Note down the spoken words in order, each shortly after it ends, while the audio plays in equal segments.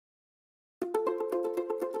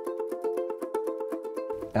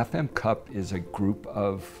FM Cup is a group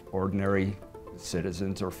of ordinary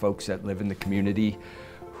citizens or folks that live in the community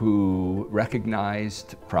who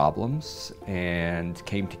recognized problems and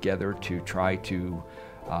came together to try to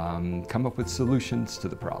come up with solutions to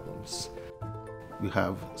the problems. We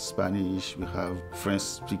have Spanish, we have French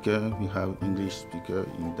speaker, we have English speaker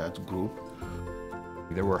in that group.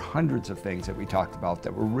 There were hundreds of things that we talked about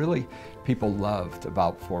that were really people loved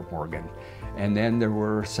about Fort Morgan. And then there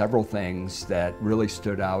were several things that really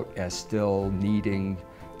stood out as still needing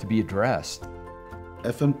to be addressed.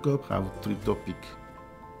 FM Cup have 3 topics: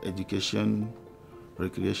 education,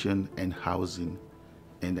 recreation, and housing.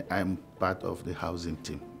 And I'm part of the housing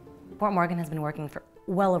team. Fort Morgan has been working for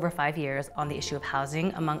well over 5 years on the issue of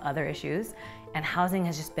housing, among other issues. And housing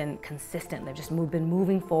has just been consistent. They've just been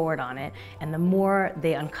moving forward on it. And the more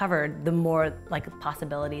they uncovered, the more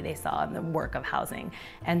possibility they saw in the work of housing.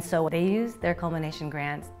 And so they used their Culmination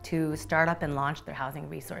grants to start up and launch their Housing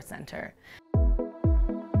Resource Center.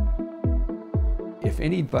 If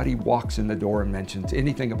anybody walks in the door and mentions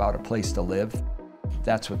anything about a place to live,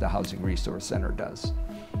 that's what the Housing Resource Center does.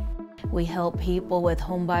 We help people with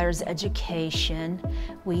home buyers education.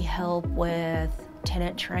 We help with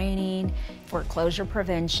tenant training, foreclosure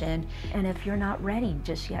prevention. And if you're not ready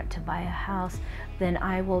just yet to buy a house, then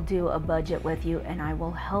I will do a budget with you and I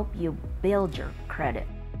will help you build your credit.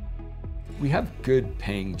 We have good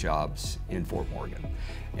paying jobs in Fort Morgan,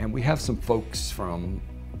 and we have some folks from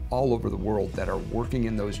all over the world that are working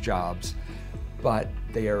in those jobs, but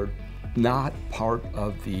they are not part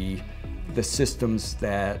of the systems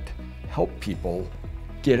that help people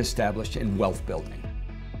get established in wealth building.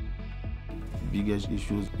 Biggest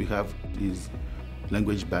issues we have is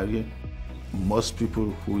language barrier. Most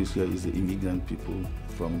people who is here is the immigrant people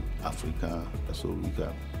from Africa, so we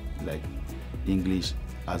have like English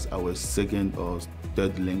as our second or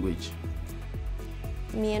third language.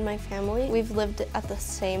 Me and my family, we've lived at the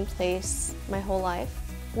same place my whole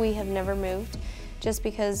life. We have never moved just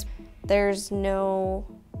because there's no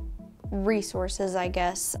resources, I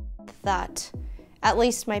guess, that at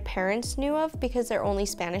least my parents knew of, because they're only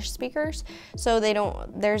Spanish speakers. So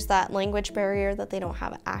there's that language barrier that they don't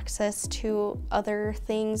have access to other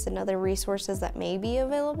things and other resources that may be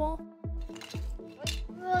available.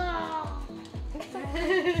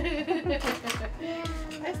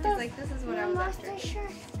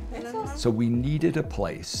 So we needed a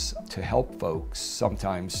place to help folks,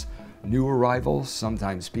 sometimes new arrivals,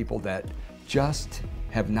 sometimes people that just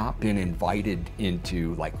have not been invited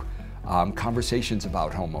into conversations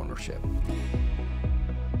about home ownership.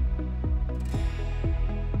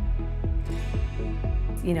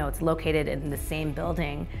 You know, it's located in the same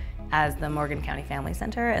building as the Morgan County Family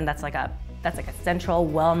Center, and that's like a central,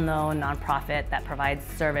 well-known nonprofit that provides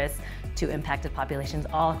service to impacted populations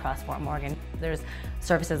all across Fort Morgan. There's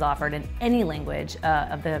services offered in any language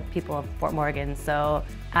of the people of Fort Morgan, so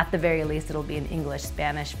at the very least it'll be in English,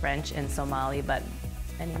 Spanish, French, and Somali, but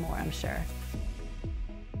many more, I'm sure.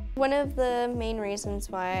 One of the main reasons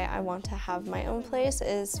why I want to have my own place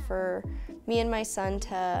is for me and my son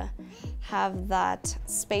to have that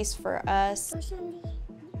space for us.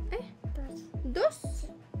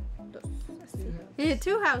 Yeah,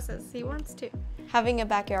 2 houses, he wants 2. Having a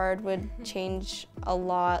backyard would change a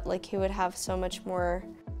lot, like he would have so much more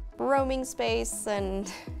roaming space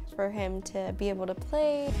and for him to be able to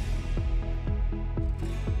play.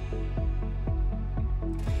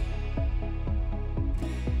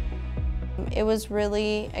 It was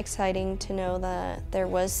really exciting to know that there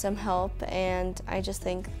was some help, and I just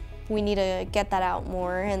think we need to get that out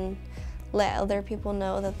more and let other people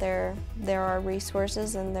know that there are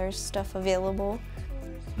resources and there's stuff available.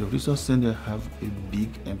 The Resource Center have a big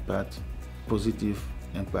impact, positive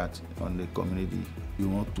impact on the community. We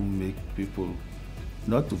want to make people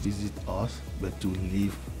not to visit us, but to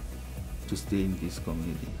live, to stay in this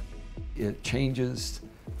community. It changes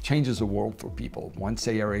the world for people. Once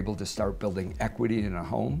they are able to start building equity in a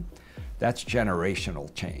home, that's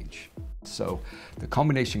generational change. So the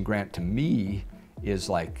Culmination grant to me is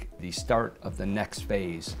like the start of the next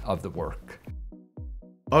phase of the work.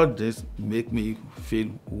 All this make me feel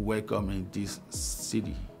welcome in this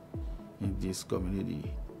city, in this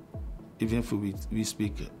community. Even if we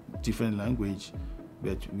speak different language,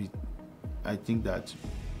 but I think that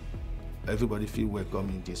everybody feel welcome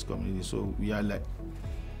in this community. So we are like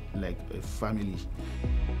a family.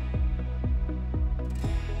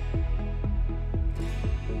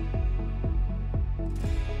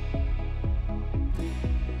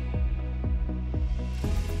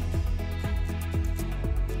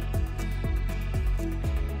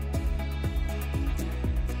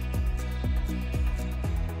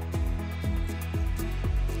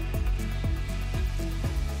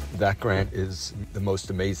 that grant is the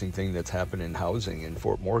most amazing thing that's happened in housing in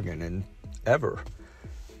Fort Morgan and ever,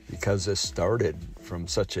 because this started from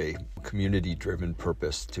such a community-driven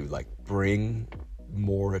purpose to like bring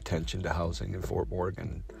more attention to housing in Fort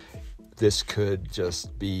Morgan. This could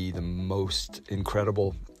just be the most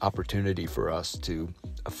incredible opportunity for us to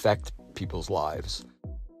affect people's lives